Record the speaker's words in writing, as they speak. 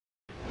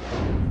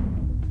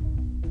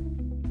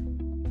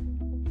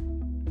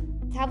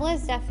Tableau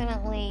has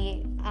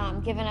definitely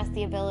given us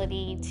the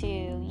ability to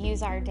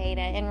use our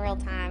data in real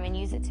time and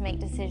use it to make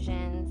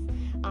decisions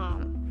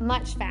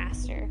much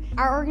faster.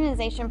 Our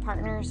organization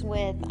partners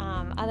with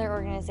other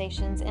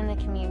organizations in the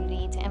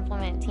community to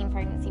implement teen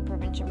pregnancy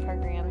prevention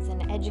programs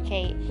and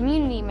educate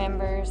community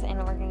members and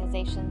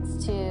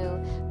organizations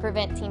to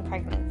prevent teen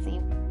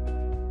pregnancy.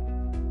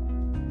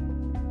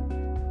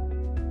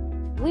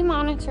 We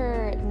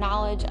monitor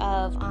knowledge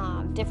of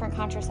different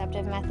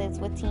contraceptive methods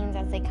with teens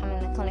as they come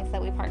in the clinics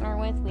that we partner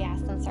with. We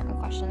ask them certain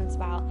questions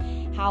about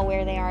how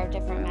aware they are of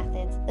different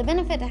methods. The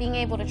benefit of being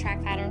able to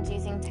track patterns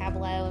using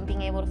Tableau and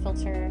being able to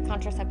filter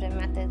contraceptive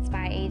methods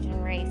by age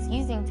and race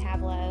using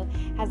Tableau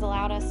has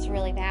allowed us to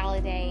really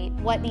validate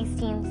what these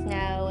teens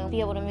know and be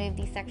able to move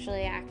these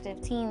sexually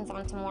active teens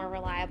onto more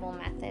reliable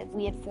methods.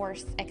 We had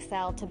forced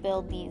Excel to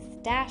build these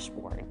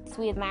dashboards.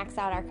 We had maxed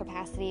out our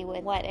capacity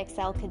with what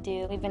Excel could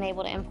do. We've been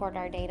able to import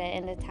our data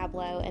into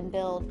Tableau and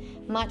build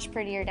much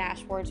prettier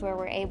dashboards where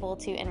we're able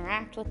to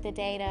interact with the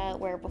data,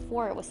 where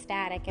before it was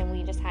static and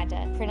we just had to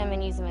print them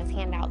and use them as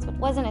handouts, which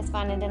wasn't as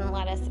fun and didn't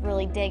let us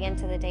really dig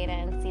into the data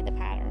and see the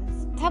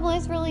patterns. Tableau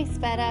has really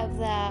sped up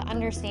the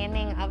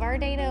understanding of our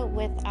data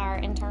with our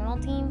internal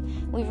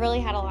team. We've really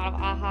had a lot of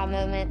aha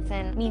moments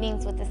and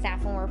meetings with the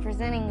staff when we're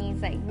presenting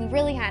these that we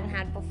really hadn't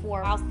had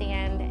before. I'll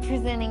stand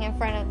presenting in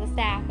front of the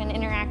staff and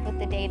interact with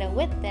the data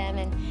with them,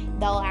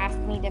 and they'll ask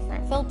me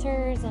different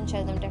filters and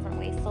show them different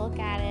ways to look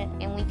at it,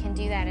 and we can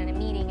do that in a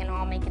meeting and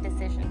all make a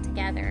decision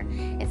together.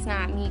 It's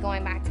not me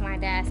going back to my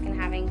desk and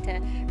having to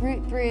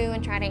root through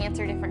and try to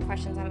answer different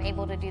questions. I'm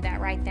able to do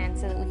that right then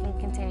so that we can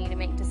continue to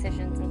make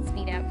decisions and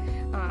speed up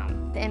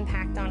the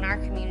impact on our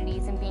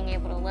communities and being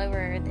able to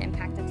lower the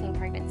impact of teen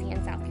pregnancy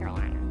in South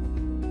Carolina.